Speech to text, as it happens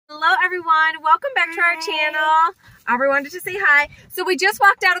everyone, welcome back to our channel. Aubrey wanted to say hi. So we just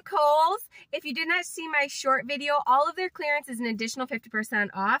walked out of Kohls. If you did not see my short video, all of their clearance is an additional 50%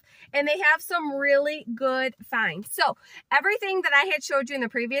 off, and they have some really good finds. So everything that I had showed you in the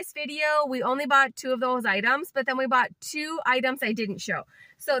previous video, we only bought 2 of those items, but then we bought 2 items I didn't show.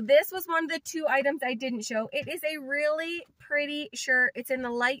 So this was one of the 2 items I didn't show. It is a really pretty shirt. It's in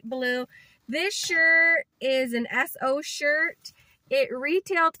the light blue. This shirt is an SO shirt. It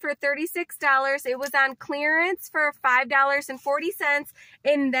retailed for $36. It was on clearance for $5.40,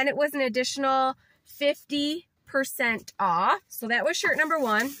 and then it was an additional 50% off. So that was shirt number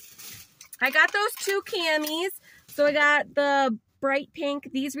 1. I got those 2 camis. So I got the bright pink.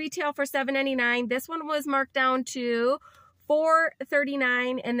 These retail for $7.99. This one was marked down to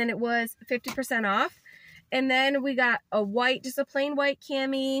 $4.39, and then it was 50% off. And then we got a white, just a plain white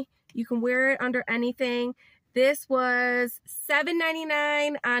cami. You can wear it under anything. This was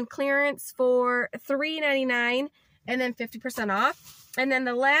 $7.99 on clearance for $3.99, and then 50% off. And then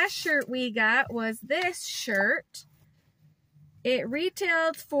the last shirt we got was this shirt. It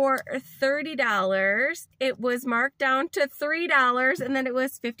retailed for $30. It was marked down to $3, and then it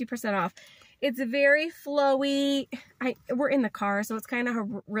was 50% off. It's very flowy. We're in the car, so it's kind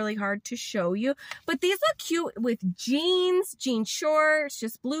of really hard to show you. But these look cute with jeans, jean shorts,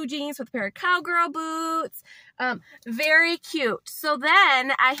 just blue jeans with a pair of cowgirl boots. Very cute. So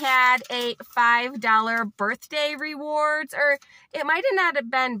then I had a $5 birthday rewards, or it might not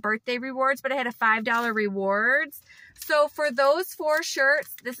have been birthday rewards, but I had a $5 rewards. So for those 4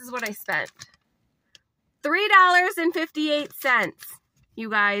 shirts, this is what I spent. $3.58,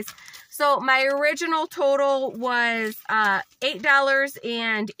 you guys. So my original total was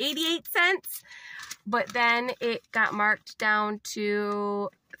 $8.88, but then it got marked down to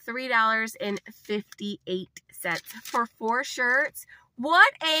 $3.58 for 4 shirts.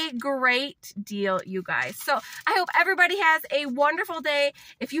 What a great deal, you guys. So I hope everybody has a wonderful day.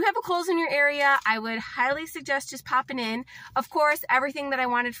 If you have a Kohls in your area, I would highly suggest just popping in. Of course, everything that I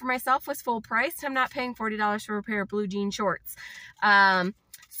wanted for myself was full price. I'm not paying $40 for a pair of blue jean shorts.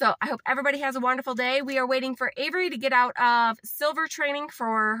 So I hope everybody has a wonderful day. We are waiting for Avery to get out of silver training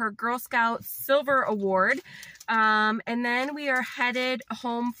for her Girl Scout Silver Award. And then we are headed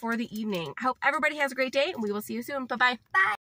home for the evening. I hope everybody has a great day, and we will see you soon. Bye-bye. Bye.